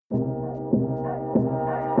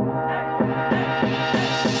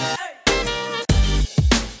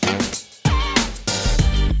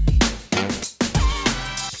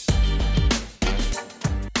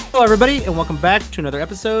Hello, everybody, and welcome back to another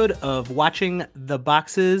episode of Watching the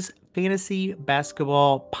Boxes Fantasy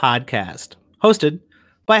Basketball Podcast, hosted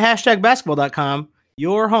by #basketball.com,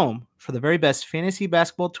 your home for the very best fantasy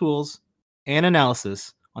basketball tools and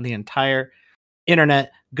analysis on the entire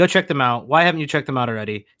internet. Go check them out. Why haven't you checked them out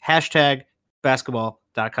already?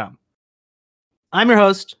 #basketball.com. I'm your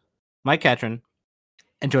host, Mike Catron,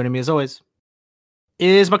 and joining me as always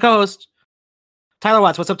is my co-host, Tyler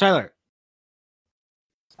Watts. What's up, Tyler?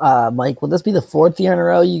 Mike, will this be the 4th year in a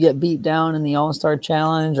row you get beat down in the All-Star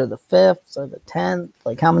Challenge, or the 5th, or the 10th?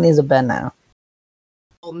 Like, how many has it been now?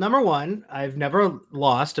 Well, number one, I've never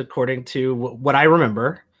lost, according to what I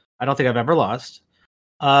remember. I don't think I've ever lost.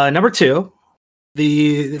 Number two,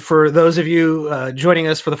 for those of you joining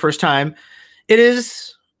us for the first time, it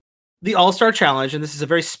is the All-Star Challenge, and this is a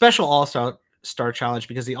very special All-Star Challenge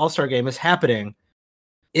because the All-Star Game is happening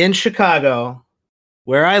in Chicago,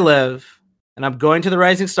 where I live. And I'm going to the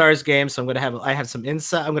Rising Stars game, so I have some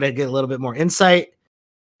insight. I'm going to get a little bit more insight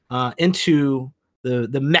into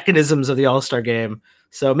the mechanisms of the All-Star game.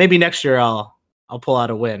 So maybe next year I'll pull out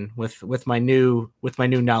a win with my new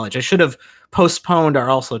knowledge. I should have postponed our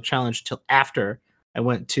also challenge till after I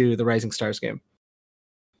went to the Rising Stars game.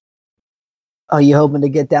 Are you hoping to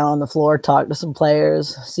get down on the floor, talk to some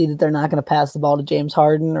players, see that they're not going to pass the ball to James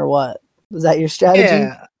Harden, or what? Was that your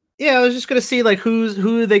strategy? Yeah, I was just gonna see like who's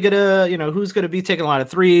gonna be taking a lot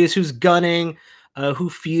of threes, who's gunning,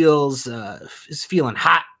 who is feeling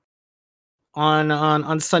hot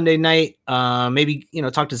on Sunday night. Maybe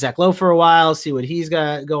talk to Zach Lowe for a while, see what he's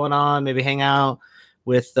got going on. Maybe hang out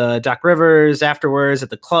with Doc Rivers afterwards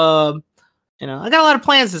at the club. I got a lot of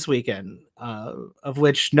plans this weekend, of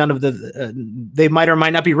which none of they might or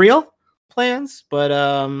might not be real plans, but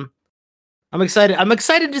I'm excited. I'm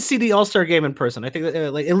excited to see the All-Star game in person. I think that,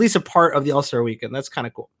 at least a part of the All-Star weekend. That's kind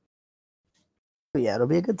of cool. Yeah, it'll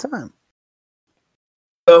be a good time.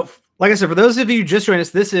 So, like I said, for those of you just joined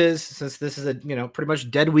us, since this is a pretty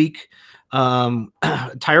much dead week,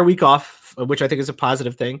 entire week off, which I think is a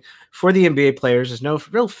positive thing for the NBA players. There's no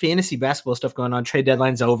real fantasy basketball stuff going on. Trade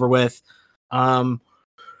deadline's over with. What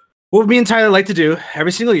me and Tyler like to do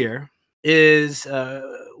every single year is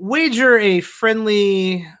wager a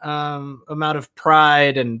friendly amount of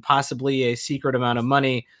pride and possibly a secret amount of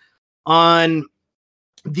money on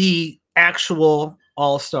the actual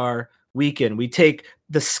All-Star weekend. We take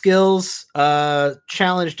the skills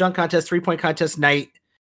challenge, dunk contest, 3-point contest night,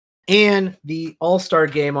 and the All-Star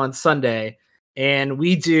game on Sunday, and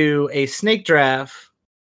we do a snake draft,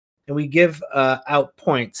 and we give out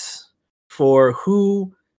points for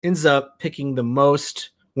who ends up picking the most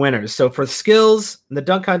winners. So for skills, the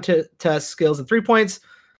dunk contest, skills and 3 points,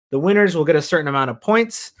 the winners will get a certain amount of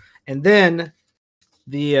points, and then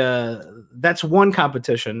that's one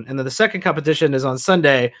competition. And then the second competition is on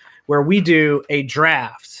Sunday, where we do a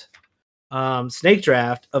draft, snake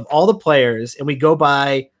draft of all the players, and we go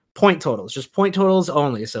by point totals, just point totals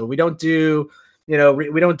only. So we don't do we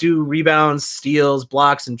don't do rebounds, steals,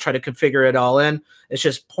 blocks, and try to configure it all in. It's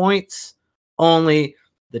just points only.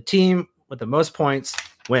 The team with the most points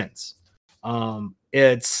wins.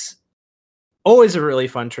 It's always a really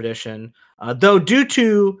fun tradition, though due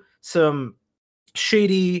to some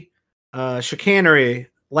shady chicanery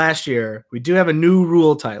last year, we do have a new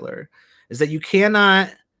rule, Tyler, is that you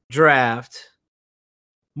cannot draft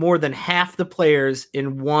more than half the players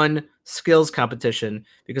in one skills competition,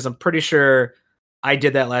 because I'm pretty sure I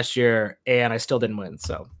did that last year and I still didn't win.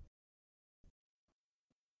 So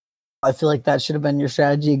I feel like that should have been your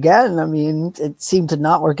strategy again. I mean, it seemed to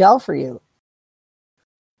not work out for you.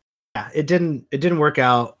 Yeah, it didn't work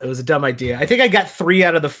out. It was a dumb idea. I think I got 3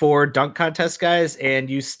 out of the 4 dunk contest guys, and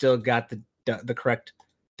you still got the correct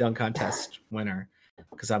dunk contest winner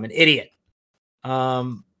because I'm an idiot.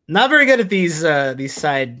 Not very good at these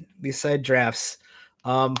side drafts.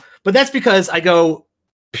 But that's because I go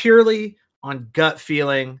purely on gut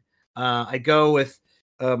feeling. I go with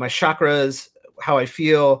my chakras, how I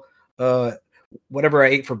feel, whatever I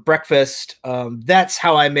ate for breakfast. That's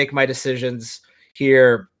how I make my decisions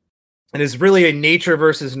here. It is really a nature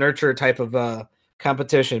versus nurture type of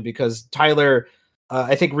competition, because Tyler,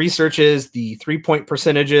 I think, researches the 3-point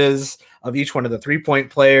percentages of each one of the 3-point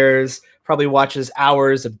players, probably watches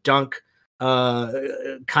hours of dunk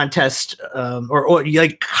contest or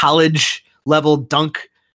like college level dunk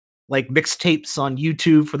like mixtapes on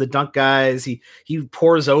YouTube for the dunk guys. He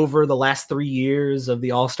pours over the last 3 years of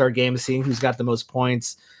the All-Star game, seeing who's got the most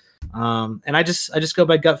points. And I just go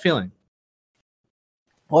by gut feeling.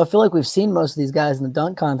 Well, I feel like we've seen most of these guys in the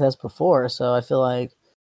dunk contest before, so I feel like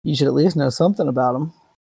you should at least know something about them.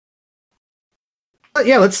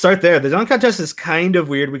 Yeah, let's start there. The dunk contest is kind of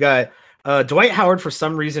weird. We got Dwight Howard for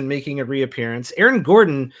some reason making a reappearance. Aaron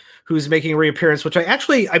Gordon, who's making a reappearance, which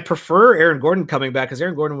I prefer Aaron Gordon coming back because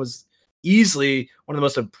Aaron Gordon was easily one of the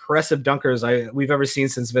most impressive dunkers we've ever seen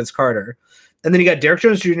since Vince Carter. And then you got Derek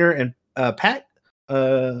Jones Jr. and Pat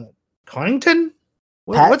Connaughton.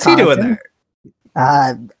 What's he doing there?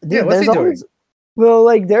 Yeah, what's he doing? Well,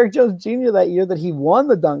 like Derek Jones Jr. that year that he won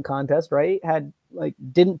the dunk contest, right?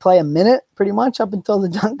 Didn't play a minute pretty much up until the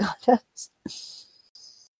dunk contest.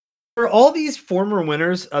 For all these former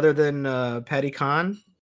winners, other than Patty Kahn,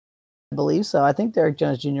 I believe so. I think Derek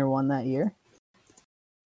Jones Jr. won that year.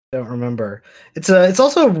 Don't remember. It's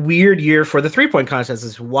also a weird year for the 3-point contest.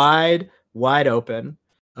 It's wide open.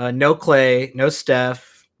 No Clay, no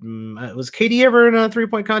Steph. Was KD ever in a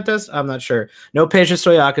 3-point contest? I'm not sure. No Peja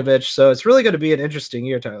Stojakovic. So it's really going to be an interesting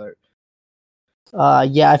year, Tyler.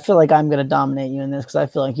 Yeah, I feel like I'm going to dominate you in this because I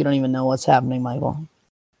feel like you don't even know what's happening, Michael.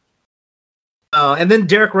 And then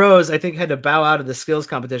Derrick Rose, I think, had to bow out of the skills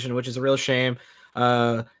competition, which is a real shame.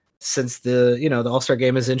 Since the All-Star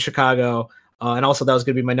game is in Chicago. And also that was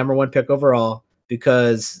going to be my number one pick overall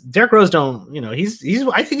because Derrick Rose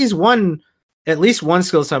I think he's won at least one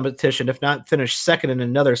skills competition, if not finished second in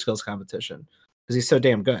another skills competition because he's so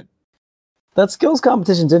damn good. That skills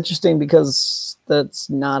competition is interesting because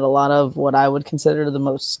that's not a lot of what I would consider the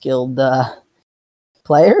most skilled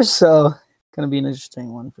players. So going to be an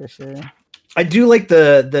interesting one for sure. I do like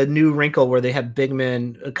the new wrinkle where they have big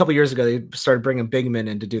men. A couple years ago, they started bringing big men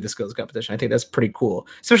in to do the skills competition. I think that's pretty cool,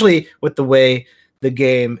 especially with the way the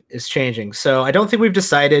game is changing. So I don't think we've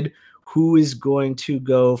decided who is going to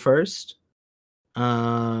go first.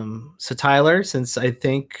 So Tyler, since I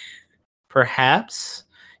think perhaps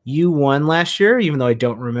you won last year, even though I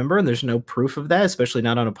don't remember, and there's no proof of that, especially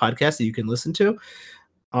not on a podcast that you can listen to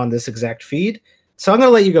on this exact feed. So I'm going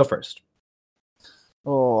to let you go first.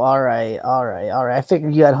 Oh, all right. I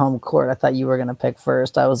figured you had home court. I thought you were gonna pick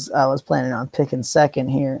first. I was planning on picking second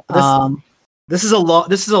here. This is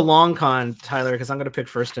a long con, Tyler, because I'm gonna pick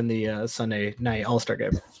first in the Sunday night All-Star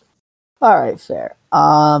game. All right, fair.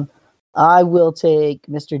 I will take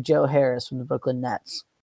Mr. Joe Harris from the Brooklyn Nets.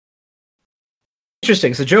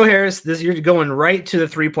 Interesting. So Joe Harris, you're going right to the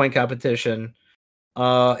 3-point competition,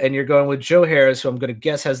 and you're going with Joe Harris, who I'm gonna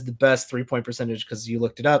guess has the best 3-point percentage because you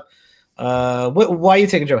looked it up. Why are you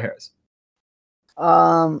taking Joe Harris?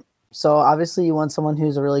 So obviously you want someone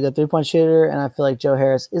who's a really good 3-point shooter, and I feel like Joe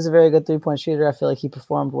Harris is a very good 3-point shooter. I feel like he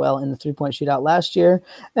performed well in the 3-point shootout last year,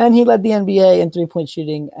 and he led the NBA in 3-point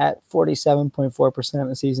shooting at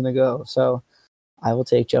 47.4% a season ago. So I will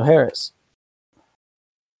take Joe Harris.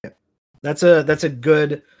 That's a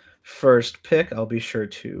good first pick. I'll be sure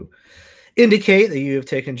to indicate that you have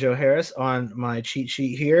taken Joe Harris on my cheat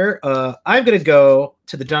sheet here. I'm going to go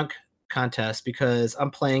to the dunk contest because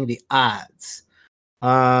I'm playing the odds.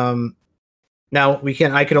 Now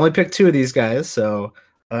I can only pick 2 of these guys, so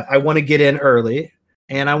I want to get in early,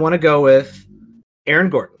 and I want to go with Aaron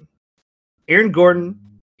Gordon. Aaron Gordon,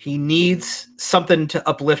 he needs something to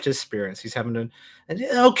uplift his spirits. He's having an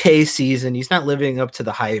okay season. He's not living up to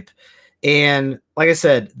the hype. And like I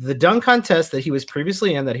said, the dunk contest that he was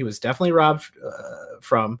previously in, that he was definitely robbed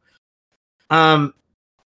from,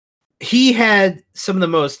 he had some of the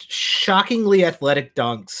most shockingly athletic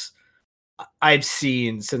dunks I've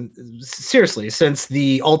seen since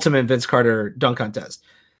the ultimate Vince Carter dunk contest.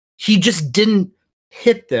 He just didn't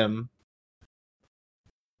hit them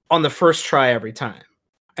on the first try every time.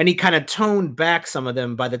 And he kind of toned back some of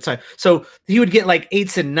them by the time. So he would get like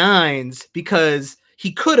 8s and 9s because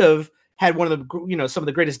he could have had one of the, some of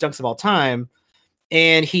the greatest dunks of all time.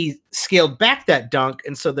 And he scaled back that dunk.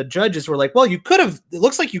 And so the judges were like, well, it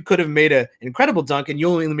looks like you could have made an incredible dunk and you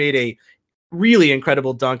only made a really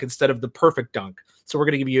incredible dunk instead of the perfect dunk. So we're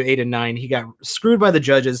going to give you 8 and 9. He got screwed by the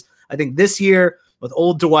judges. I think this year with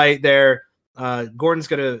old Dwight there, Gordon's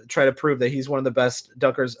going to try to prove that he's one of the best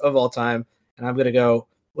dunkers of all time. And I'm going to go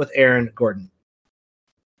with Aaron Gordon.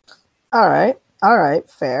 All right.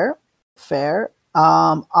 Fair.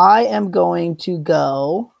 I am going to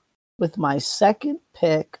go with my second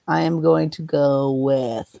pick. I am going to go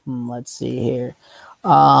with, let's see here,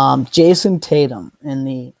 Jason Tatum in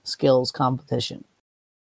the skills competition.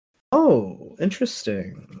 Oh,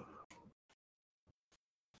 interesting.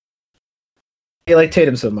 You like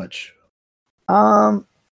Tatum so much? I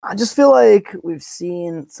just feel like we've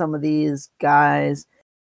seen some of these guys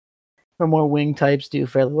or more wing types do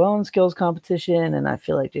fairly well in skills competition, and I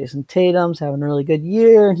feel like Jason Tatum's having a really good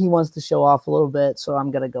year, and he wants to show off a little bit, so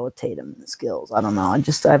I'm going to go with Tatum in the skills. I don't know. I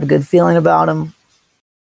have a good feeling about him.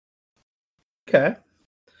 Okay.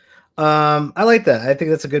 I like that. I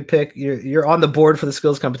think that's a good pick. You're on the board for the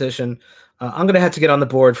skills competition. I'm gonna have to get on the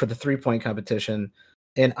board for the 3-point competition,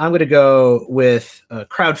 and I'm gonna go with a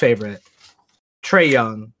crowd favorite, Trae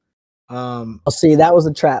Young. I'll see. That was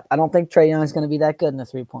a trap. I don't think Trae Young is going to be that good in a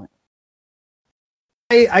 3-point.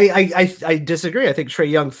 I disagree. I think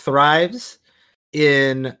Trae Young thrives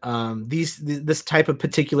in this type of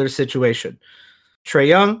particular situation. Trae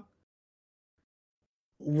Young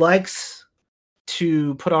likes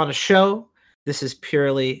to put on a show. This is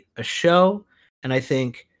purely a show, and I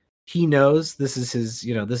think he knows this is his.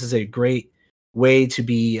 This is a great way to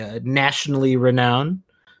be nationally renowned.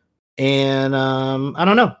 And I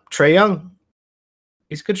don't know, Trae Young,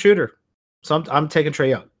 he's a good shooter, so I'm taking Trae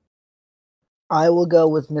Young. I will go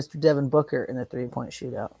with Mr. Devin Booker in the 3-point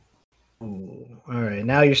shootout. Ooh, all right,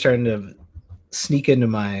 now you're starting to sneak into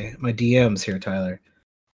my DMs here, Tyler.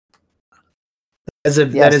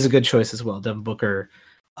 That is a good choice as well. Devin Booker,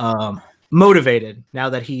 motivated now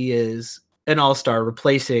that he is an all-star,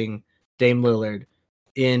 replacing Dame Lillard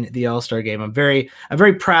in the All-Star game. I'm very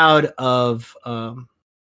proud of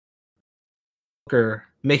Booker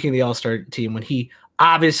making the All-Star team when he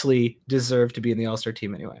obviously deserved to be in the All-Star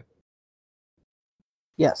team anyway.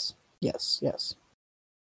 Yes.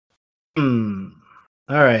 All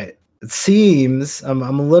right. It seems I'm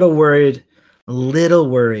a little worried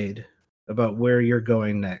about where you're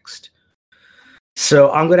going next.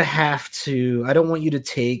 So I'm going to have to, I don't want you to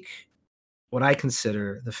take what I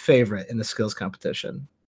consider the favorite in the skills competition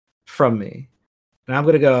from me. And I'm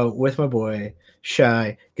going to go with my boy,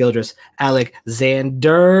 Shai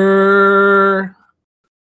Gilgeous-Alexander.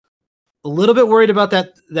 A little bit worried about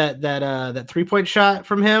that 3-point shot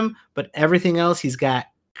from him, but everything else he's got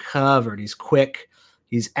covered. He's quick.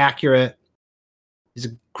 He's accurate. He's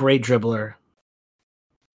a great dribbler.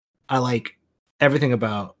 I like everything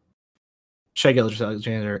about Shai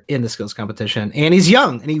Gilgeous-Alexander in the skills competition, and he's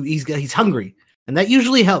young and he's hungry, and that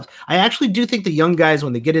usually helps. I actually do think the young guys,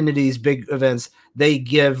 when they get into these big events, they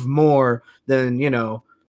give more than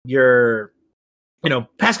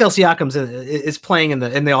Pascal Siakam is playing in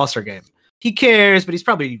the All-Star game. He cares, but he's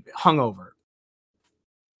probably hungover.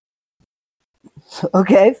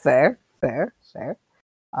 Okay, fair.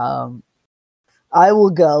 I will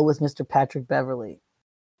go with Mr. Patrick Beverley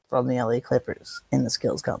from the LA Clippers in the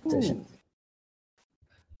skills competition.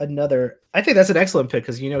 I think that's an excellent pick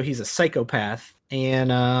because he's a psychopath,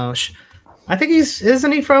 and I think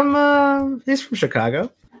isn't he from he's from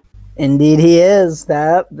Chicago? Indeed, he is.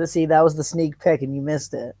 That was the sneak pick, and you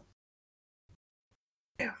missed it.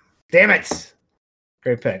 Yeah, damn it!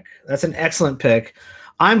 Great pick. That's an excellent pick.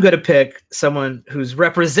 I'm going to pick someone who's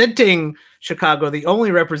representing Chicago, the only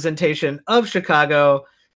representation of Chicago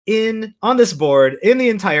on this board in the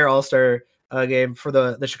entire All-Star game for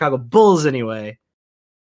the Chicago Bulls anyway.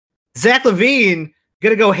 Zach LaVine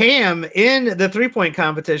going to go ham in the 3-point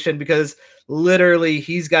competition because literally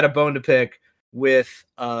he's got a bone to pick with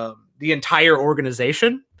the entire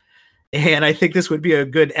organization. And I think this would be a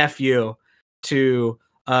good FU to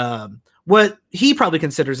what he probably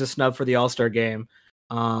considers a snub for the All-Star game.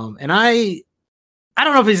 And I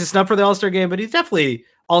don't know if he's a snub for the All-Star game, but he's definitely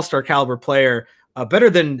All-Star caliber player, better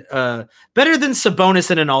than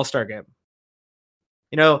Sabonis in an All-Star game.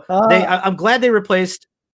 I'm glad they replaced.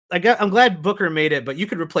 I'm glad Booker made it, but you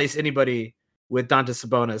could replace anybody with Domantas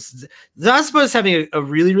Sabonis. Domantas Sabonis is having a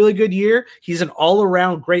really, really good year. He's an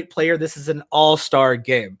all-around great player. This is an all-star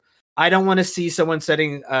game. I don't want to see someone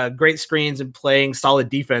setting great screens and playing solid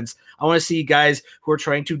defense. I want to see guys who are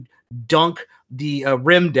trying to dunk the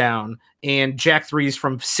rim down and jack threes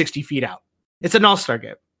from 60 feet out. It's an all-star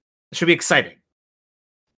game. It should be exciting.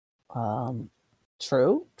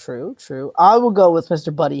 True. I will go with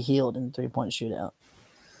Mr. Buddy Hield in the 3-point shootout.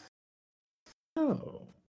 Oh,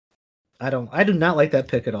 I do not like that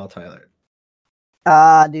pick at all, Tyler.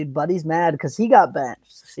 Dude, Buddy's mad because he got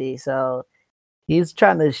benched. See, so he's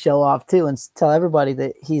trying to show off too and tell everybody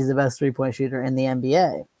that he's the best 3-point shooter in the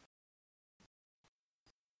NBA.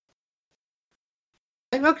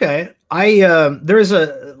 Okay, we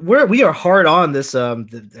are hard on this.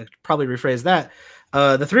 Probably rephrase that.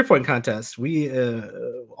 The 3-point contest.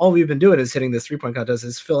 All we've been doing is hitting this 3-point contest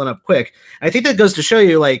is filling up quick. I think that goes to show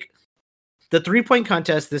you, like, the 3-point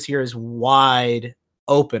contest this year is wide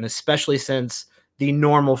open, especially since the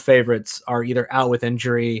normal favorites are either out with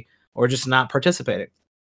injury or just not participating.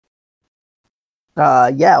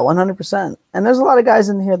 Yeah, 100%. And there's a lot of guys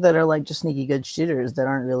in here that are like just sneaky good shooters that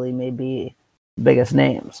aren't really maybe biggest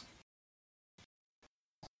names.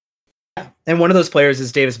 Yeah. And one of those players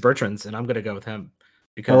is Davis Bertans, and I'm going to go with him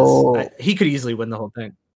because he could easily win the whole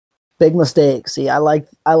thing. Big mistake. See, I like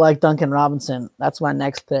Duncan Robinson. That's my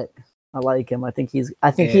next pick. I like him. I think he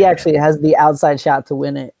actually has the outside shot to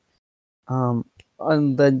win it. On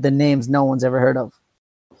the names no one's ever heard of.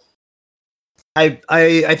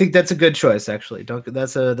 I think that's a good choice, actually. Duncan,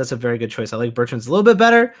 that's a very good choice. I like Bertrand's a little bit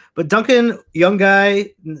better, but Duncan, young guy,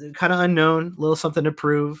 kind of unknown, a little something to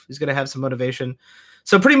prove. He's gonna have some motivation.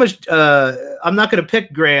 So pretty much, I'm not gonna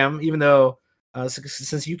pick Graham, even though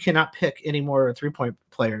since you cannot pick any more 3-point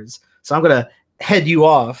players, so I'm gonna head you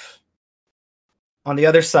off on the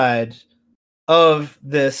other side of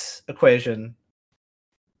this equation,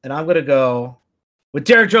 and I'm gonna go with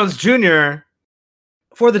Derrick Jones Jr.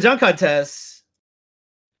 for the dunk contest.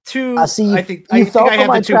 I think I have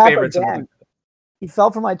the two favorites. You fell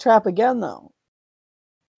for my trap again, though.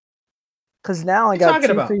 Because now I got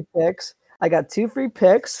two free picks. I got 2 free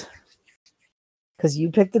picks. Because you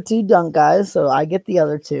picked the 2 dunk guys, so I get the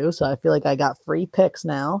other 2. So I feel like I got free picks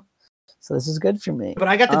now. So this is good for me. But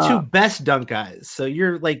I got the 2 best dunk guys. So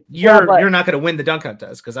you're not going to win the dunk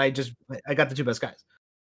contest because I got the 2 best guys.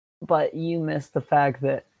 But you missed the fact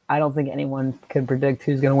that I don't think anyone can predict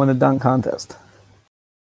who's going to win the dunk contest.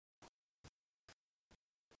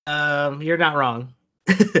 You're not wrong.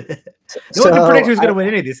 No one can predict who's going to win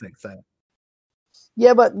any of these things. So.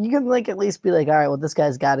 Yeah, but you can at least be all right, well, this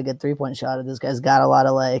guy's got a good 3-point shot, or this guy's got a lot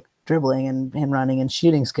of dribbling and running and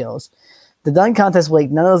shooting skills. The dunk contest,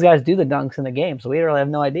 none of those guys do the dunks in the game, so we really have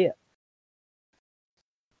no idea.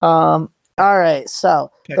 All right,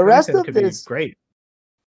 so the rest of this great.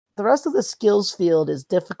 The rest of the skills field is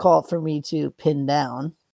difficult for me to pin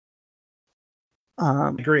down.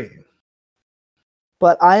 Agree.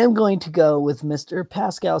 But I am going to go with Mr.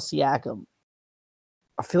 Pascal Siakam.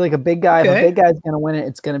 I feel like a big guy. Okay. If a big guy's going to win it,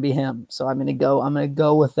 it's going to be him. So I'm going to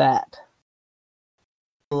go with that.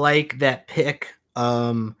 Like that pick.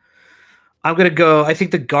 I'm going to go. I think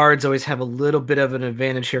the guards always have a little bit of an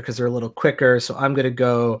advantage here because they're a little quicker. So I'm going to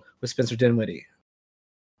go with Spencer Dinwiddie.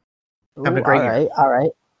 Have a great year. All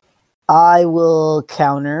right. I will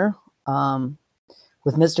counter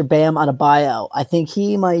with Mr. Bam Adebayo. I think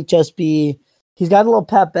he might just be. He's got a little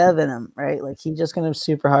Pat Bev in him, right? He's just going to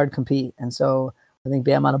super hard compete. And so I think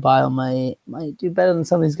Bam Adebayo might do better than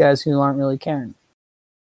some of these guys who aren't really caring.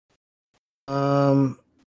 Man,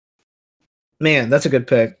 that's a good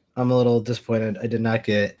pick. I'm a little disappointed I did not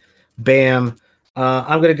get Bam.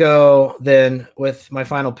 I'm going to go then with my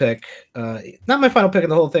final pick. Not my final pick in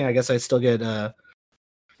the whole thing. I guess I still get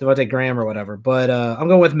Devontae Graham or whatever. But I'm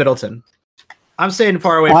going with Middleton. I'm staying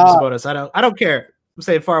far away from Sabonis. I don't care. I'm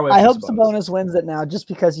saying far away. I hope Sabonis wins it now, just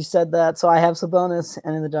because you said that. So I have Sabonis,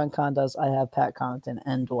 and in the dunk contest, I have Pat Connaughton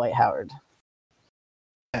and Dwight Howard.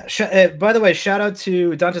 Yeah, by the way, shout out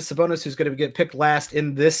to Domantas Sabonis, who's going to get picked last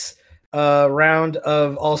in this round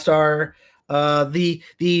of All-Star.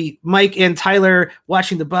 The Mike and Tyler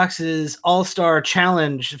Watching the Boxes All-Star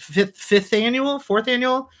Challenge, fourth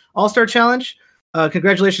annual All-Star Challenge.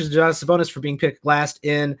 Congratulations to Domantas Sabonis for being picked last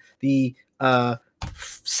in the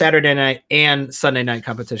Saturday night and Sunday night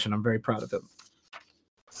competition. I'm very proud of him.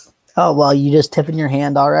 Oh, well, you just tipping your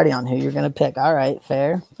hand already on who you're going to pick. All right,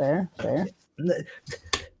 fair.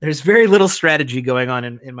 There's very little strategy going on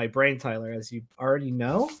in my brain, Tyler, as you already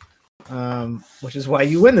know, which is why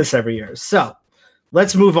you win this every year. So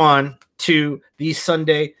let's move on to the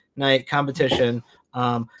Sunday night competition.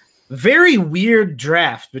 Very weird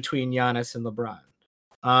draft between Giannis and LeBron.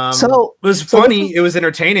 It was funny. It was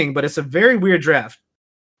entertaining, but it's a very weird draft.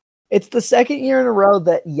 It's the second year in a row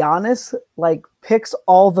that Giannis picks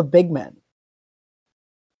all the big men.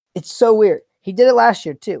 It's so weird. He did it last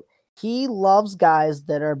year too. He loves guys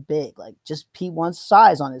that are big, he wants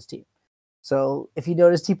size on his team. So if you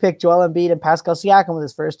noticed, he picked Joel Embiid and Pascal Siakam with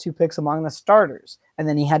his first 2 picks among the starters, and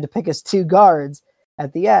then he had to pick his 2 guards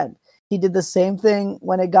at the end. He did the same thing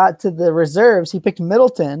when it got to the reserves. He picked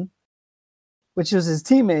Middleton, which was his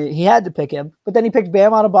teammate. He had to pick him, but then he picked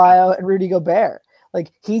Bam Adebayo and Rudy Gobert.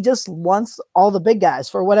 He just wants all the big guys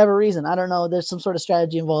for whatever reason. I don't know. There's some sort of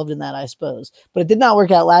strategy involved in that, I suppose. But it did not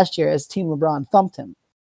work out last year as Team LeBron thumped him.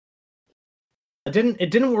 It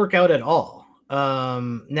didn't work out at all.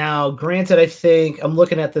 Now, granted, I think I'm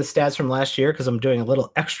looking at the stats from last year because I'm doing a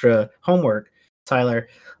little extra homework, Tyler.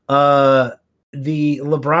 The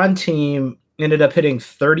LeBron team ended up hitting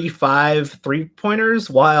 35 3-pointers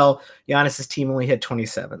while Giannis's team only hit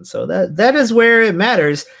 27. So that is where it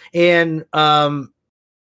matters. And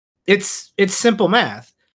it's simple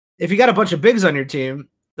math. If you got a bunch of bigs on your team,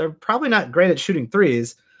 they're probably not great at shooting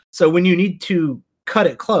threes. So when you need to cut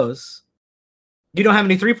it close, you don't have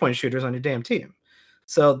any 3-point shooters on your damn team.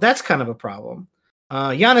 So that's kind of a problem.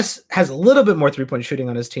 Giannis has a little bit more 3-point shooting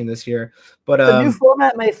on his team this year, but The new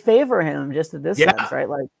format may favor him just in this yeah, sense, right?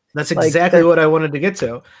 that's exactly what I wanted to get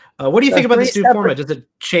to. What do you think about this new format? Does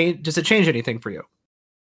it change anything for you?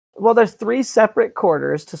 Well, there's 3 separate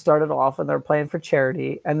quarters to start it off, and they're playing for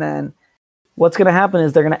charity. And then what's going to happen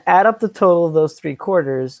is they're going to add up the total of those 3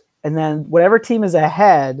 quarters, and then whatever team is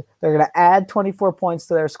ahead, they're going to add 24 points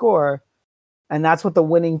to their score, and that's what the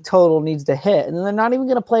winning total needs to hit. And then they're not even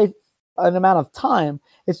going to play an amount of time.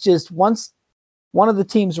 It's just once one of the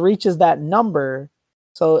teams reaches that number,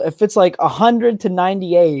 so if it's like 100 to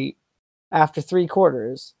 98 after 3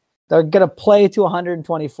 quarters, they're going to play to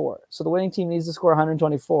 124. So the winning team needs to score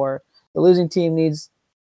 124. The losing team needs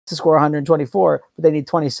to score 124, but they need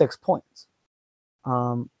 26 points.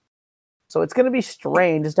 So it's going to be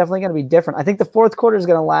strange. It's definitely going to be different. I think the 4th quarter is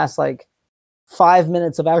going to last like 5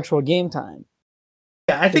 minutes of actual game time.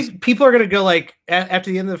 Yeah, I think people are going to go like after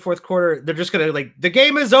the end of the 4th quarter, they're just going to like, the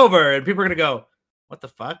game is over. And people are going to go, what the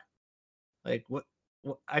fuck? Like what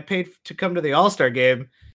I paid to come to the All-Star game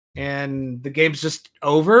and the game's just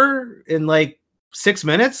over in like 6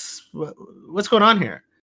 minutes. What's going on here?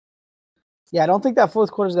 Yeah, I don't think that 4th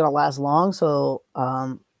quarter is going to last long. So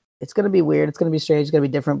it's going to be weird. It's going to be strange. It's going to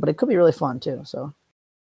be different, but it could be really fun too. So.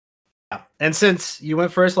 Yeah. And since you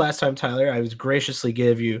went first last time, Tyler, I was graciously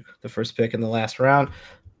give you the first pick in the last round.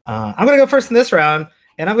 I'm going to go first in this round,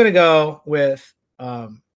 and I'm going to go with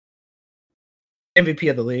MVP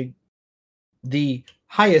of the league, the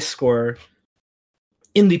highest scorer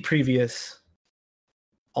in the previous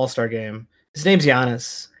All-Star game. His name's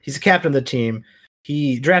Giannis. He's the captain of the team.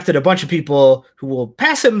 He drafted a bunch of people who will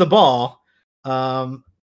pass him the ball.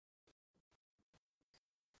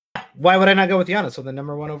 Why would I not go with Giannis with the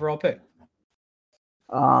number 1 overall pick?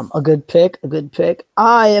 A good pick.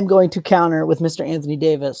 I am going to counter with Mr. Anthony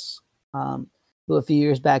Davis, who a few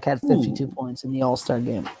years back had 52 points in the All-Star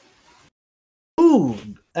game. Ooh,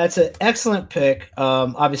 that's an excellent pick.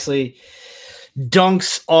 Obviously,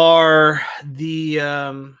 dunks are the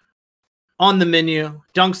on the menu.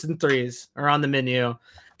 Dunks and threes are on the menu,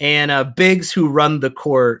 and bigs who run the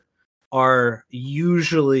court are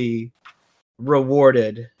usually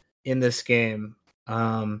rewarded in this game.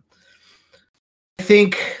 I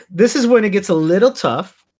think this is when it gets a little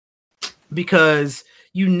tough because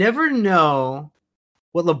you never know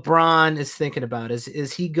what LeBron is thinking about.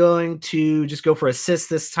 Is he going to just go for assists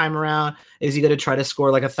this time around? Is he going to try to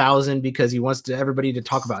score like 1,000 because he wants everybody to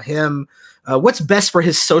talk about him? What's best for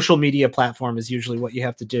his social media platform is usually what you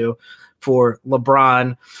have to do for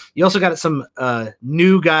LeBron. You also got some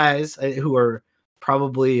new guys who are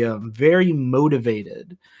probably very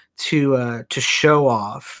motivated to show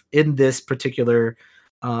off in this particular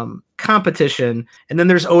competition. And then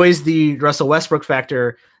there's always the Russell Westbrook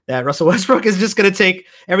factor, that Russell Westbrook is just going to take,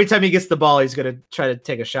 every time he gets the ball, he's going to try to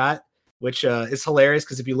take a shot, which is hilarious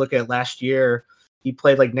because if you look at last year, he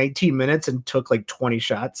played like 19 minutes and took like 20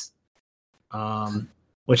 shots,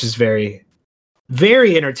 which is very,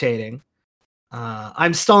 very entertaining.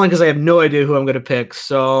 I'm stalling because I have no idea who I'm going to pick.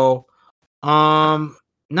 So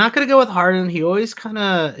not going to go with Harden. He always kind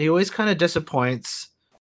of disappoints.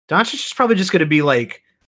 Doncic is probably just going to be like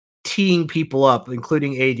teeing people up,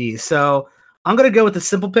 including AD. So I'm going to go with the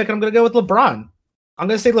simple pick. I'm going to go with LeBron. I'm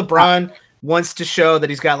going to say LeBron wants to show that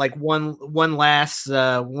he's got like one last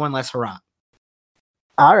hurrah.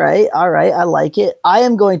 All right. I like it. I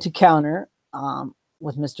am going to counter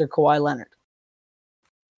with Mr. Kawhi Leonard.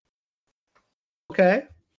 Okay.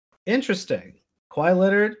 Interesting. Kawhi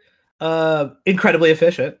Leonard, incredibly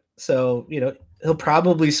efficient. So, he'll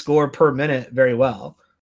probably score per minute very well.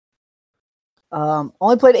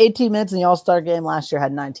 Only played 18 minutes in the All-Star game last year,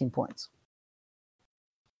 had 19 points.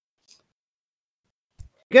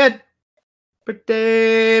 Good.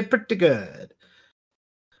 Pretty good.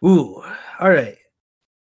 Ooh. All right.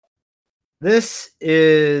 It's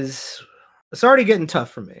already getting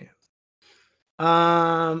tough for me.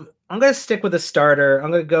 I'm going to stick with a starter.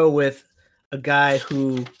 I'm going to go with a guy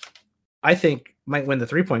who I think might win the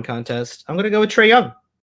 3-point contest. I'm going to go with Trae Young.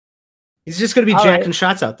 He's just going to be jacking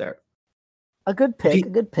shots out there. A good pick.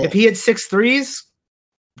 If he had 6 threes,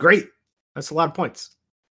 great. That's a lot of points.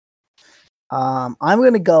 I'm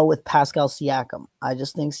going to go with Pascal Siakam. I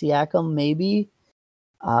just think Siakam maybe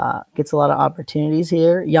gets a lot of opportunities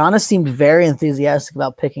here. Giannis seemed very enthusiastic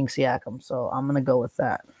about picking Siakam, so I'm going to go with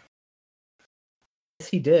that. Yes,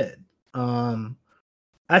 he did.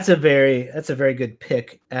 That's a very good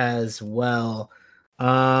pick as well.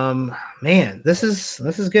 Man, this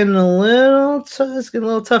is getting a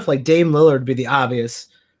little tough. Like Dame Lillard would be the obvious,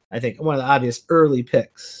 I think, one of the obvious early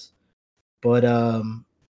picks. But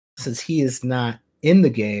since he is not in the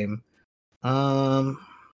game, I'm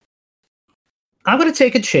going to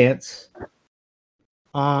take a chance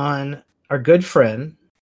on our good friend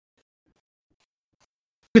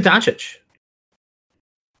Luka Doncic.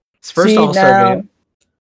 His first All-Star game.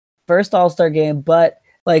 First All-Star game, but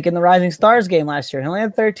like in the Rising Stars game last year, he only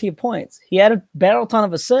had 13 points. He had a barrel ton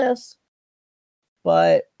of assists,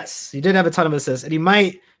 but yes, he did have a ton of assists, and he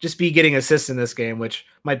might just be getting assists in this game, which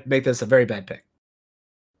might make this a very bad pick.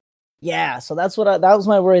 Yeah, so that was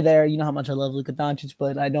my worry there. You know how much I love Luka Doncic,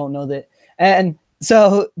 but I don't know that. And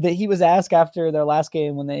so that he was asked after their last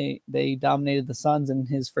game when they dominated the Suns in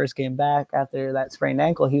his first game back after that sprained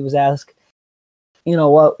ankle, he was asked, you know,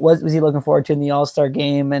 what was he looking forward to in the All-Star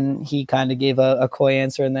game? And he kind of gave a coy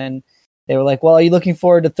answer. And then they were like, well, are you looking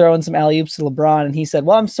forward to throwing some alley-oops to LeBron? And he said,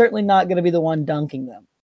 well, I'm certainly not going to be the one dunking them.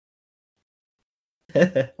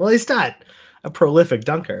 Well, he's not a prolific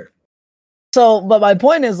dunker. So, but my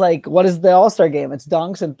point is, like, what is the All-Star game? It's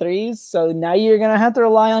dunks and threes. So now you're going to have to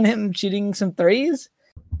rely on him shooting some threes.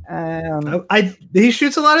 He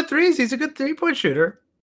shoots a lot of threes. He's a good 3-point shooter.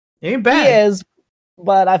 He ain't bad. He is,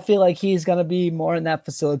 but I feel like he's going to be more in that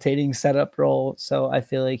facilitating setup role. So I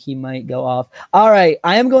feel like he might go off. All right.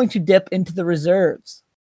 I am going to dip into the reserves.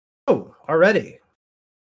 Oh, already.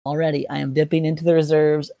 I am dipping into the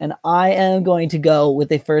reserves, and I am going to go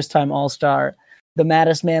with a first-time All-Star, the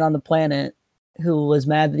maddest man on the planet, who was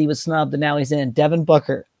mad that he was snubbed, and now he's in. Devin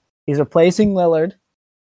Booker. He's replacing Lillard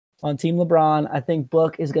on Team LeBron. I think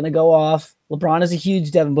Book is going to go off. LeBron is a huge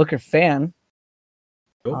Devin Booker fan.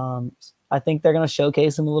 Cool. I think they're going to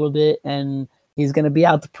showcase him a little bit, and he's going to be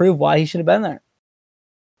out to prove why he should have been there.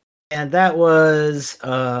 And that was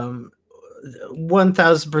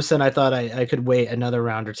 1,000%. I thought I could wait another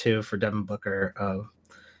round or two for Devin Booker.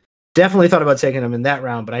 Definitely thought about taking him in that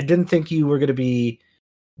round, but I didn't think you were going to be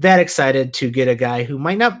that excited to get a guy who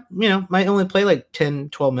might only play like 10,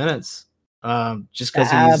 12 minutes just because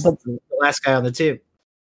he's the last guy on the team.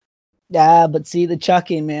 Yeah, but see the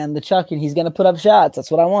chucking, man. The chucking. He's going to put up shots. That's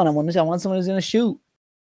what I want. I want someone who's going to shoot.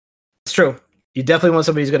 It's true. You definitely want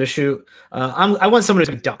somebody who's going to shoot. I want someone who's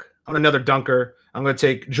going to dunk. I want another dunker. I'm going to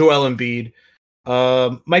take Joel Embiid.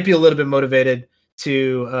 Might be a little bit motivated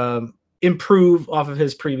to improve off of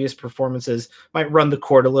his previous performances. Might run the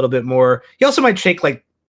court a little bit more. He also might take like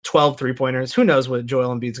 12 3-pointers. Who knows what Joel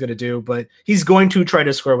Embiid's going to do, but he's going to try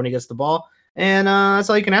to score when he gets the ball, and that's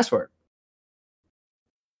all you can ask for.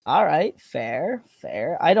 All right, fair.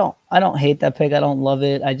 I don't hate that pick. I don't love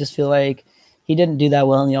it. I just feel like he didn't do that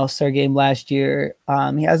well in the All-Star game last year.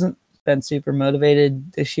 He hasn't been super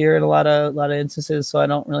motivated this year in a lot of instances, so I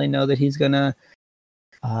don't really know that he's going to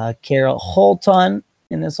care a whole ton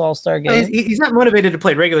in this All-Star game. He's not motivated to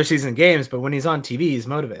play regular season games, but when he's on TV, he's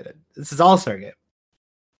motivated. This is All-Star game.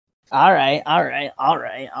 All right.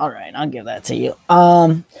 I'll give that to you.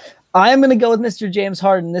 I am going to go with Mr. James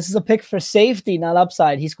Harden. This is a pick for safety, not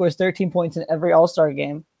upside. He scores 13 points in every All-Star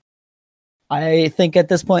game. I think at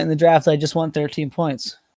this point in the draft, I just want 13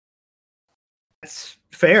 points. That's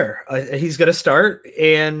fair. He's going to start,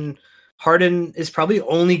 and Harden is probably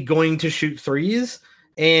only going to shoot threes.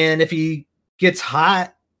 And if he gets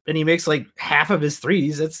hot and he makes like half of his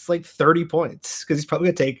threes, that's like 30 points because he's probably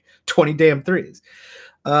going to take 20 damn threes.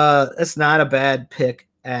 That's not a bad pick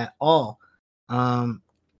at all.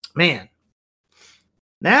 Man,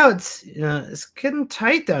 now it's getting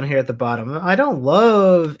tight down here at the bottom. I don't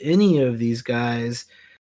love any of these guys.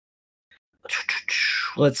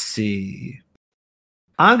 Let's see.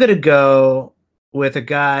 I'm going to go with a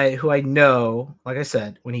guy who I know, like I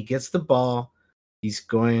said, when he gets the ball, he's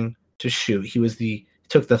going to shoot. He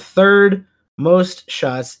took the third most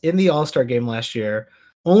shots in the All-Star game last year,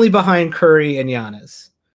 only behind Curry and Giannis.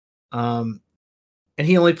 And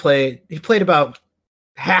he played about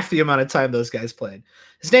half the amount of time those guys played.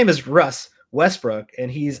 His name is Russ Westbrook,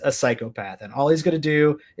 and he's a psychopath. And all he's going to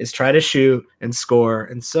do is try to shoot and score.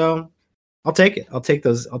 And so I'll take it. I'll take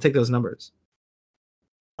those numbers.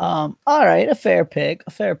 All right. A fair pick.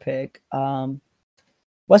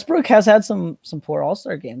 Westbrook has had some poor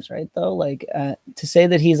All-Star games, right? Though, like to say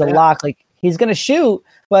that he's a lock, like he's going to shoot,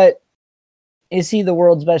 but is he the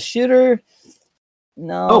world's best shooter?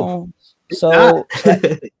 No. So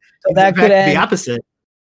that could end the opposite.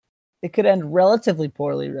 It could end relatively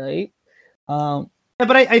poorly, right? Yeah,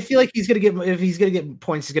 but I feel like if he's gonna get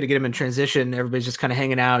points, he's gonna get him in transition. Everybody's just kind of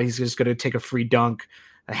hanging out. He's just gonna take a free dunk.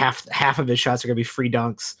 Half of his shots are gonna be free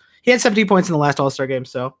dunks. He had 17 points in the last All-Star game,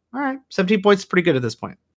 so all right, 17 points is pretty good at this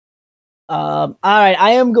point. All right, I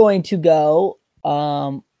am going to go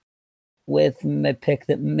with my pick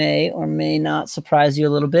that may or may not surprise you a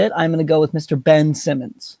little bit. I'm going to go with Mr. Ben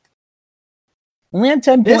Simmons. Only had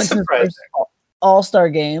 10 points in his first All-Star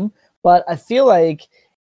game, But I feel like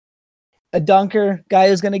a dunker guy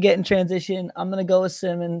who's going to get in transition. I'm going to go with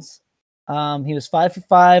Simmons. He was 5 for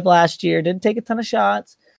 5 last year. Didn't take a ton of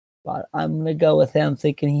shots, but I'm going to go with him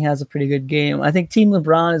thinking he has a pretty good game. I think Team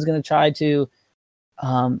LeBron is going to try to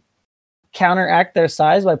counteract their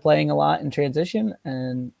size by playing a lot in transition,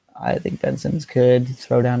 and I think Ben Simmons could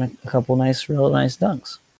throw down a couple real nice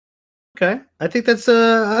dunks. Okay, I think that's.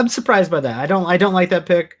 I'm surprised by that. I don't like that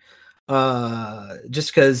pick.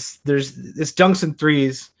 Just because it's dunks and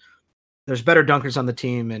threes. There's better dunkers on the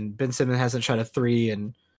team, and Ben Simmons hasn't shot a three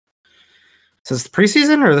and since the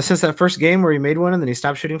preseason or since that first game where he made one and then he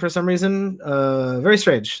stopped shooting for some reason. Very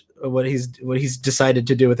strange what he's decided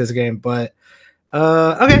to do with his game. But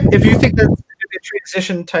okay, if you think that's a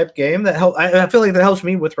transition type game, that help. I feel like that helps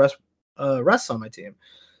me with Russ on my team.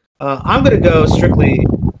 I'm going to go strictly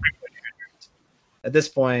 3-point shooters at this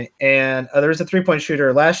point, and there was a 3-point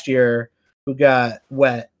shooter last year who got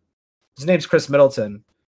wet. His name's Chris Middleton,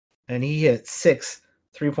 and he hit 6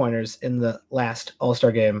 3-pointers in the last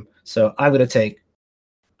All-Star game. So I'm going to take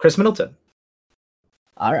Chris Middleton.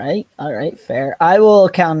 All right, fair. I will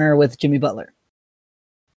counter with Jimmy Butler.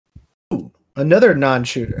 Ooh, another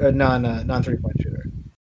non-shooter, non 3-point shooter.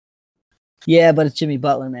 Yeah, but it's Jimmy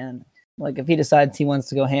Butler, man. Like if he decides he wants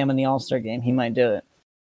to go ham in the All-Star game, he might do it.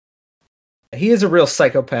 He is a real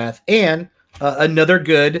psychopath, and another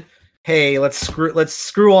good. Hey, let's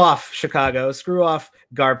screw off Chicago, screw off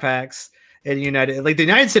Garpax and United. Like the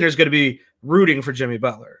United Center is going to be rooting for Jimmy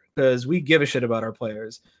Butler because we give a shit about our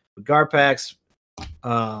players. But Garpax,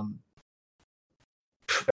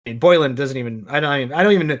 Boylan doesn't even. I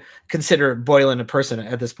don't even consider Boylan a person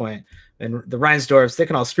at this point. And the Reinsdorfs, they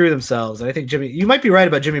can all screw themselves. And I think Jimmy, you might be right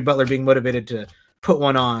about Jimmy Butler being motivated to put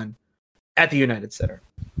one on at the United Center.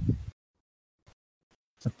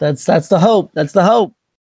 That's the hope. That's the hope.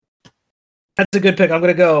 That's a good pick. I'm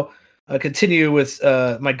going to go continue with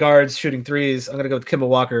my guards shooting threes. I'm going to go with Kemba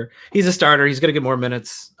Walker. He's a starter. He's going to get more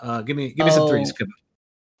minutes. Give me some threes, Kemba.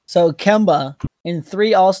 So Kemba in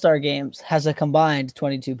 3 All-Star games has a combined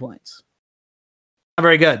 22 points. Not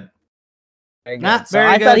very good. Not so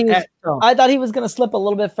very good. I thought he was going to slip a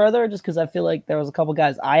little bit further just because I feel like there was a couple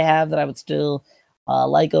guys I have that I would still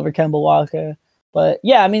like over Kemba Walker. But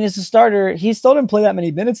yeah, I mean, as a starter, he still didn't play that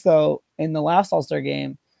many minutes though in the last All-Star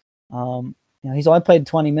game. He's only played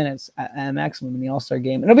 20 minutes at maximum in the All-Star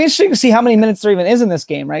game. And it'll be interesting to see how many minutes there even is in this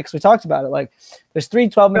game, right? Because we talked about it. Like, there's 3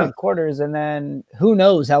 12-minute quarters, and then who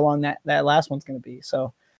knows how long that last one's going to be.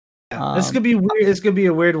 So this could be weird. This could be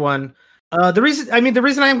a weird one. The reason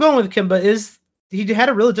I am going with Kemba is he had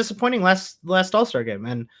a really disappointing last All-Star game,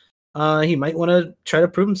 and he might want to try to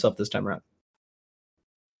prove himself this time around.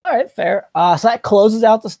 All right, fair. So that closes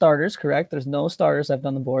out the starters, correct? There's no starters left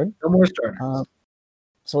on the board. No more starters.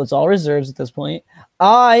 So it's all reserves at this point.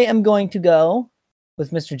 I am going to go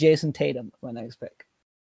with Mr. Jason Tatum for my next pick.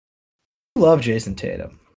 I love Jason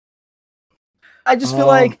Tatum. I just feel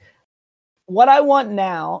like what I want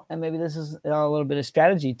now, and maybe this is a little bit of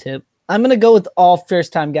strategy tip, I'm going to go with all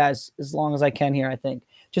first-time guys as long as I can here, I think.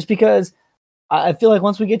 Just because I feel like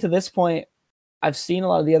once we get to this point, I've seen a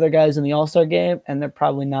lot of the other guys in the All-Star game, and they're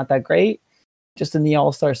probably not that great. Just in the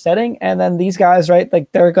All-Star setting. And then these guys, right, like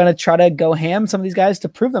they're going to try to go ham, some of these guys, to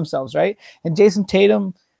prove themselves, right? And Jason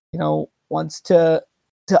Tatum, wants to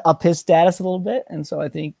up his status a little bit. And so I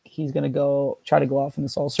think he's going to try to go off in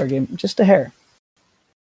this All-Star game just a hair.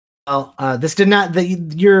 Well, this did not,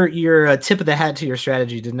 your tip of the hat to your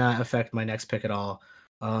strategy did not affect my next pick at all.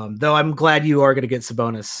 Though I'm glad you are going to get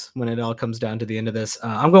Sabonis when it all comes down to the end of this.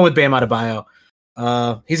 I'm going with Bam Adebayo.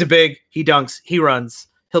 He's a big, he dunks, he runs.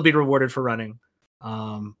 He'll be rewarded for running.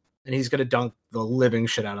 And he's going to dunk the living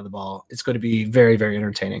shit out of the ball. It's going to be very, very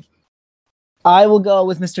entertaining. I will go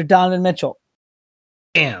with Mr. Donovan Mitchell.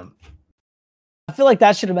 Damn. I feel like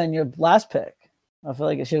that should have been your last pick. I feel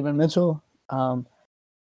like it should have been Mitchell. I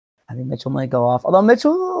think Mitchell might go off. Although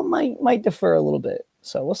Mitchell might defer a little bit.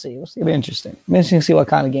 So we'll see. It'll be interesting. Interesting to see what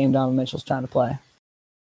kind of game Donovan Mitchell's trying to play.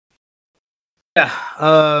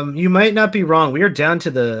 Yeah, you might not be wrong. We are down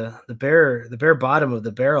to the bare bottom of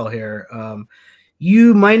the barrel here.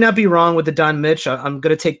 You might not be wrong with the Don Mitch. I'm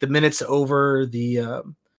going to take the minutes over the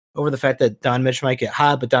fact that Don Mitch might get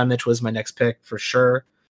hot, but Don Mitch was my next pick for sure.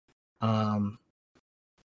 I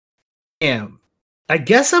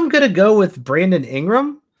guess I'm going to go with Brandon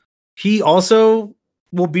Ingram. He also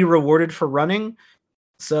will be rewarded for running,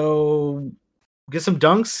 so get some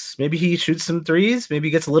dunks. Maybe he shoots some threes. Maybe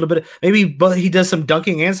he gets a little bit. But he does some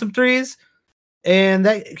dunking and some threes, and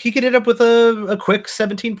that he could end up with a quick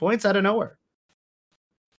 17 points out of nowhere.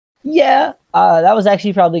 Yeah, that was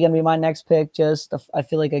actually probably going to be my next pick. I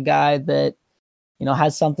feel like a guy that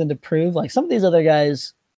has something to prove. Like some of these other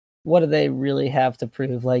guys, what do they really have to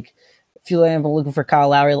prove? Like if you end up looking for Kyle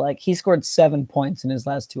Lowry, like he scored 7 points in his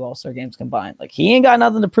last 2 All-Star games combined. Like he ain't got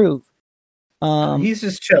nothing to prove. He's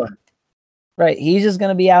just chilling. Right. He's just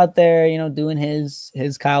gonna be out there, doing his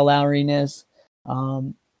Kyle Lowry-ness,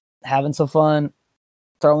 having some fun,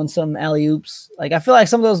 throwing some alley-oops. Like I feel like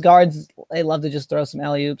some of those guards, they love to just throw some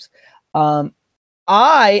alley-oops.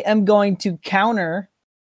 I am going to counter,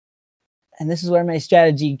 and this is where my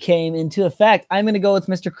strategy came into effect. I'm going to go with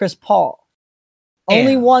Mr. Chris Paul.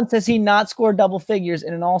 Only once has he not scored double figures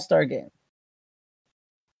in an All-Star game.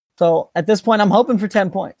 So at this point, I'm hoping for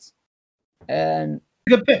 10 points. And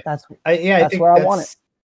good pick. That's where I want it.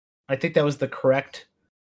 I think that was the correct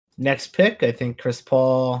next pick. I think Chris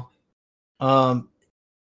Paul,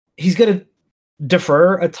 he's going to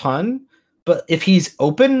defer a ton, but if he's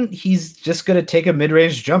open, he's just going to take a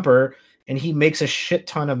mid-range jumper, and he makes a shit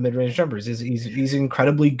ton of mid-range jumpers. He's an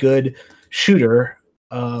incredibly good shooter.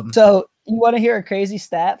 So you want to hear a crazy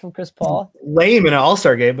stat from Chris Paul? Lame in an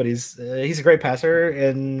All-Star game, but he's a great passer,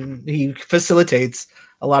 and he facilitates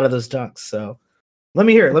a lot of those dunks. So let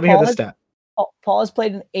me hear it. Let me hear the stat. Paul has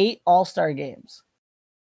played in 8 All-Star games.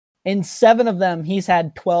 In 7 of them, he's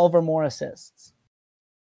had 12 or more assists.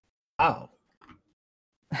 Wow.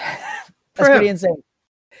 That's pretty insane.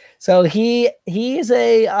 So he's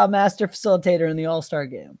a master facilitator in the All-Star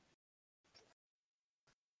game.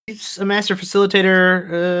 He's a master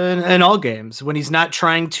facilitator in all games when he's not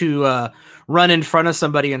trying to run in front of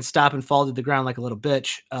somebody and stop and fall to the ground like a little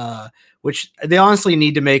bitch, which they honestly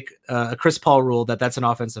need to make a Chris Paul rule that's an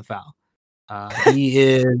offensive foul.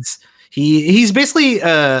 He's basically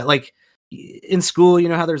like in school,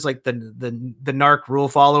 how there's like the narc rule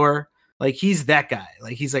follower. Like he's that guy.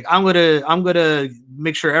 Like he's like, I'm gonna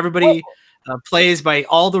make sure everybody plays by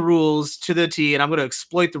all the rules to the T, and I'm gonna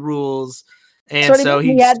exploit the rules. And so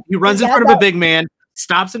he runs in front of a big man,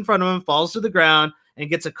 stops in front of him, falls to the ground,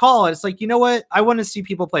 and gets a call. And it's like, you know what? I want to see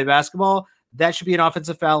people play basketball. That should be an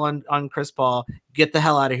offensive foul on Chris Paul. Get the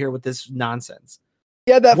hell out of here with this nonsense.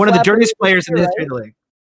 Yeah, that one of the dirtiest players in the history of the league.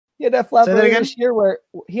 He had that flap earlier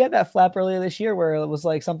this year where it was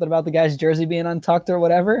like something about the guy's jersey being untucked or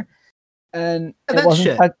whatever. And it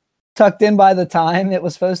wasn't tucked in by the time it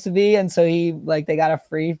was supposed to be, and so they got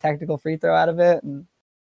a technical free throw out of it, and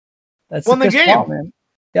that's won the game. Paul, man.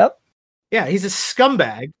 Yep. Yeah, he's a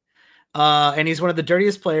scumbag, and he's one of the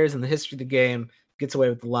dirtiest players in the history of the game. Gets away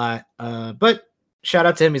with a lot, but shout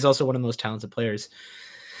out to him. He's also one of the most talented players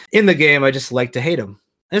in the game. I just like to hate him.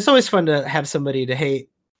 And it's always fun to have somebody to hate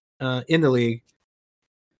in the league.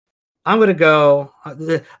 I'm going to go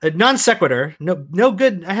a non sequitur. No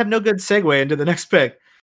good. I have no good segue into the next pick.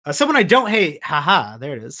 Someone I don't hate. Haha,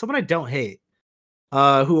 there it is. Someone I don't hate,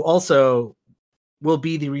 who also will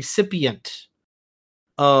be the recipient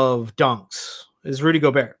of dunks is Rudy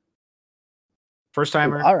Gobert. First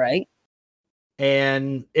timer. All right.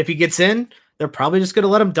 And if he gets in, they're probably just going to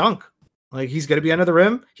let him dunk. Like he's going to be under the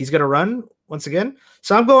rim. He's going to run once again.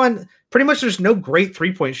 So I'm going pretty much there's no great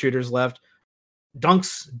 3-point shooters left.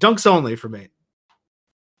 Dunks only for me.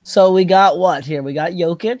 So we got what here? We got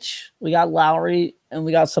Jokic, we got Lowry, and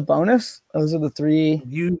we got Sabonis. Those are the 3.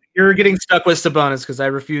 You're getting stuck with Sabonis because I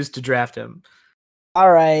refuse to draft him.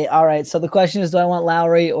 All right. So the question is, do I want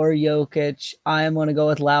Lowry or Jokic? I am going to go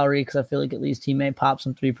with Lowry because I feel like at least he may pop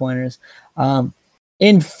some 3-pointers.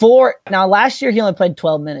 In 4, now last year he only played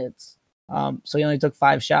 12 minutes. So he only took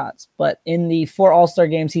 5 shots. But in the 4 All-Star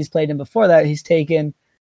games he's played in before that, he's taken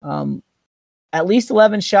at least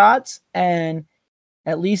 11 shots and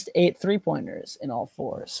at least 8 3-pointers in all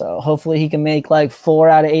 4. So hopefully he can make like 4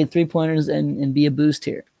 out of 8 3-pointers and be a boost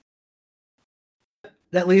here.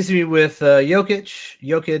 That leaves me with Jokic.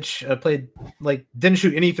 Jokic didn't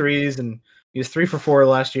shoot any threes, and he was 3 for 4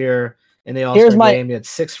 last year in the All-Star game. He had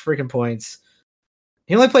 6 freaking points.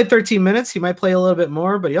 He only played 13 minutes. He might play a little bit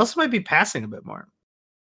more, but he also might be passing a bit more.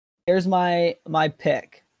 Here's my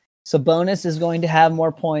pick. Sabonis is going to have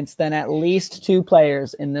more points than at least 2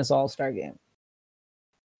 players in this All-Star game.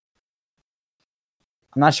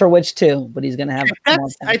 I'm not sure which 2, but he's going to have more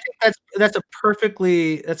points. I think that's a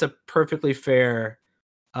perfectly fair.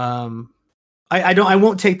 I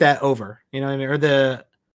won't take that over. You know what I mean? Or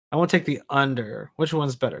I won't take the under. Which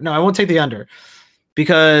one's better? No, I won't take the under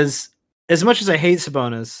because as much as I hate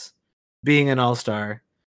Sabonis being an All-Star,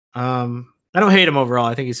 I don't hate him overall.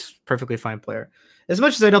 I think he's a perfectly fine player. As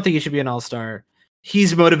much as I don't think he should be an All-Star,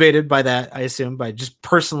 he's motivated by that, I assume, by just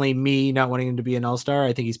personally me not wanting him to be an All-Star.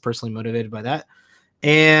 I think he's personally motivated by that.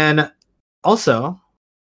 And also,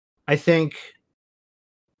 I think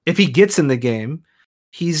if he gets in the game,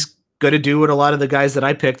 he's going to do what a lot of the guys that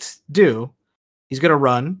I picked do. He's going to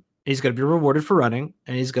run. He's going to be rewarded for running,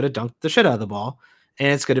 and he's going to dunk the shit out of the ball, and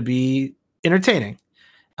it's going to be entertaining.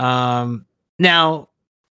 Now,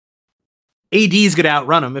 AD is going to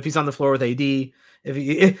outrun him if he's on the floor with AD.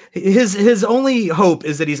 His only hope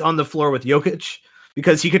is that he's on the floor with Jokic,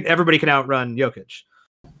 because everybody can outrun Jokic.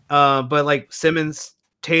 But like Simmons,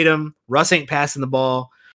 Tatum, Russ ain't passing the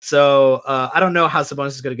ball. So I don't know how Sabonis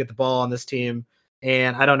is going to get the ball on this team,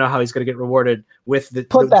 and I don't know how he's going to get rewarded with the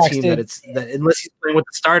team unless he's playing with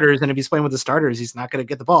the starters. And if he's playing with the starters, he's not going to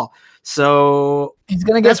get the ball. So he's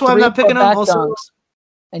going to get that's why I'm not picking him. Also,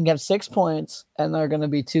 and get 6 points, and there are going to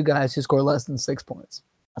be 2 guys who score less than 6 points.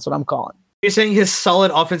 That's what I'm calling. You're saying his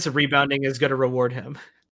solid offensive rebounding is going to reward him?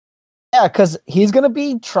 Yeah, because he's going to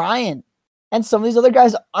be trying, and some of these other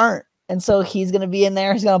guys aren't. And so he's going to be in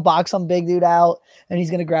there. He's going to box some big dude out, and he's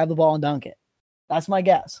going to grab the ball and dunk it. That's my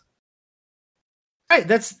guess. Right.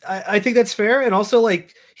 I think that's fair. And also,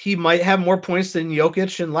 like, he might have more points than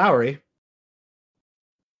Jokic and Lowry.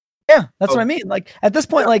 Yeah, that's what I mean. Like, at this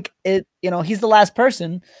point, like, he's the last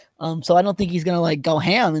person. So I don't think he's going to, like, go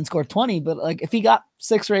ham and score 20. But, like, if he got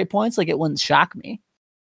 6 or 8 points, like, it wouldn't shock me.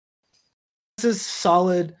 This is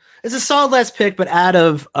solid. It's a solid last pick, but out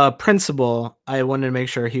of principle, I wanted to make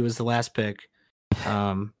sure he was the last pick.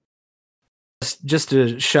 Just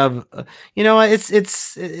to shove,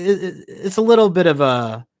 it's a little bit of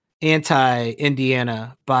a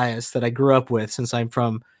anti-Indiana bias that I grew up with since I'm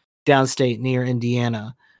from downstate near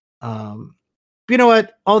Indiana. You know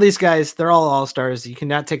what? All these guys, they're all stars. You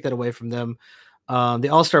cannot take that away from them. The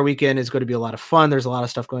All-Star weekend is going to be a lot of fun. There's a lot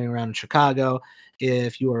of stuff going around in Chicago.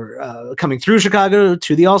 If you are coming through Chicago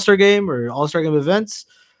to the All-Star game or All-Star game events,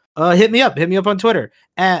 hit me up. Hit me up on Twitter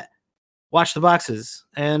at Watch the Boxes.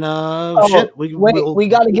 And we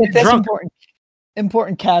got to get this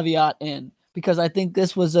important caveat in, because I think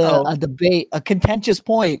this was a debate, a contentious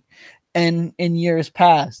point in years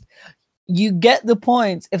past. You get the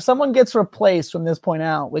points if someone gets replaced from this point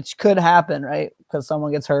out, which could happen, right? Because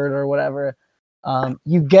someone gets hurt or whatever.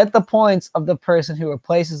 You get the points of the person who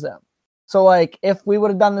replaces them. So, like, if we would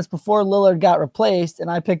have done this before Lillard got replaced and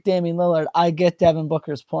I picked Damian Lillard, I get Devin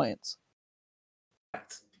Booker's points.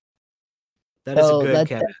 That is a good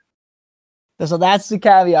caveat. So that's the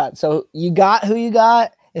caveat. So you got who you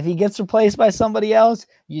got. If he gets replaced by somebody else,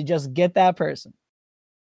 you just get that person.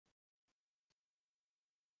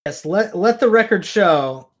 Yes, let the record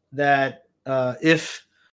show that if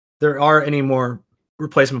there are any more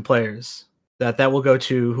replacement players, that will go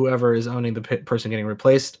to whoever is owning the person getting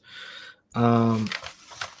replaced.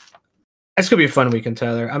 It's gonna be a fun weekend,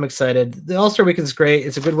 Tyler. I'm excited. The All-Star weekend is great.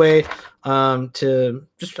 It's a good way to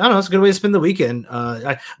just, I don't know, it's a good way to spend the weekend.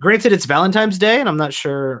 Granted, it's Valentine's Day, and I'm not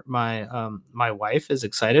sure my wife is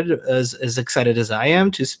excited as excited as I am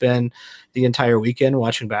to spend the entire weekend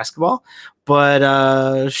watching basketball.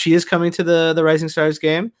 But she is coming to the Rising Stars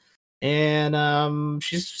game, and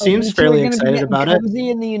she seems fairly excited about it.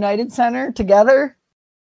 In the United Center together.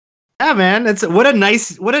 Yeah, man, what a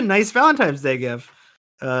nice Valentine's Day gift.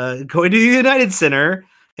 Going to the United Center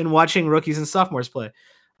and watching rookies and sophomores play.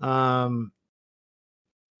 I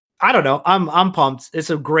don't know. I'm pumped. It's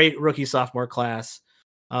a great rookie sophomore class.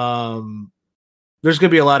 There's gonna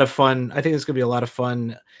be a lot of fun. I think there's gonna be a lot of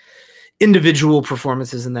fun individual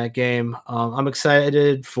performances in that game. I'm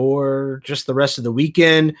excited for just the rest of the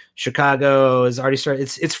weekend. Chicago has already started.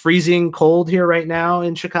 It's freezing cold here right now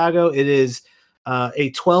in Chicago. It is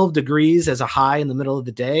a 12 degrees as a high in the middle of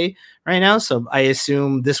the day right now. So I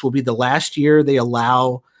assume this will be the last year they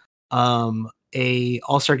allow a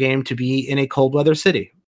All-Star game to be in a cold weather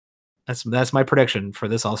city. That's my prediction for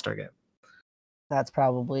this All-Star game. That's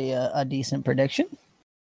probably a decent prediction.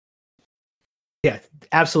 Yeah,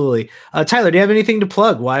 absolutely. Tyler, do you have anything to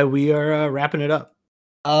plug while we are wrapping it up?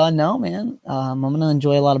 No, man. I'm going to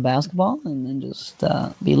enjoy a lot of basketball and then just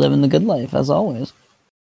be living the good life as always.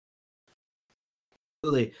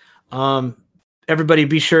 Absolutely. Everybody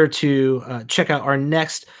be sure to check out our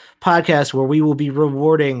next podcast where we will be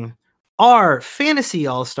rewarding our fantasy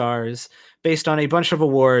all-stars based on a bunch of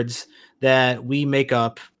awards that we make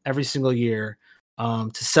up every single year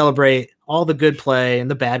to celebrate all the good play and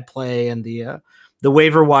the bad play and the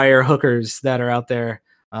waiver wire hookers that are out there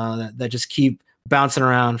that just keep bouncing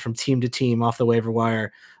around from team to team off the waiver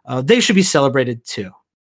wire. They should be celebrated too.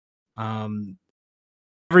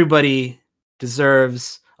 Everybody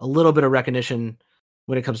deserves a little bit of recognition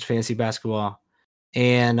when it comes to fantasy basketball,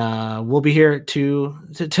 and we'll be here to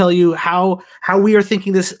tell you how we are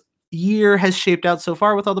thinking this year has shaped out so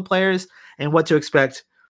far with all the players and what to expect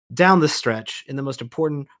down the stretch in the most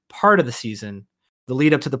important part of the season, the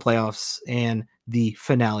lead up to the playoffs and the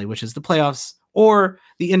finale, which is the playoffs or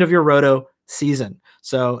the end of your roto season.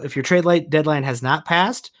 So if your trade light deadline has not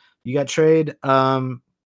passed, you got trade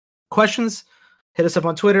questions, hit us up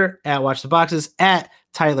on Twitter at Watch the Boxes, at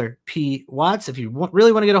Tyler P. Watts. If you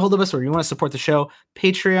really want to get a hold of us or you want to support the show,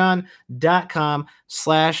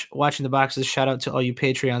 patreon.com/watching the boxes. Shout out to all you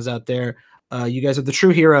Patreons out there. You guys are the true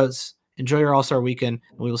heroes. Enjoy your All-Star weekend,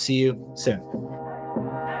 and we will see you soon.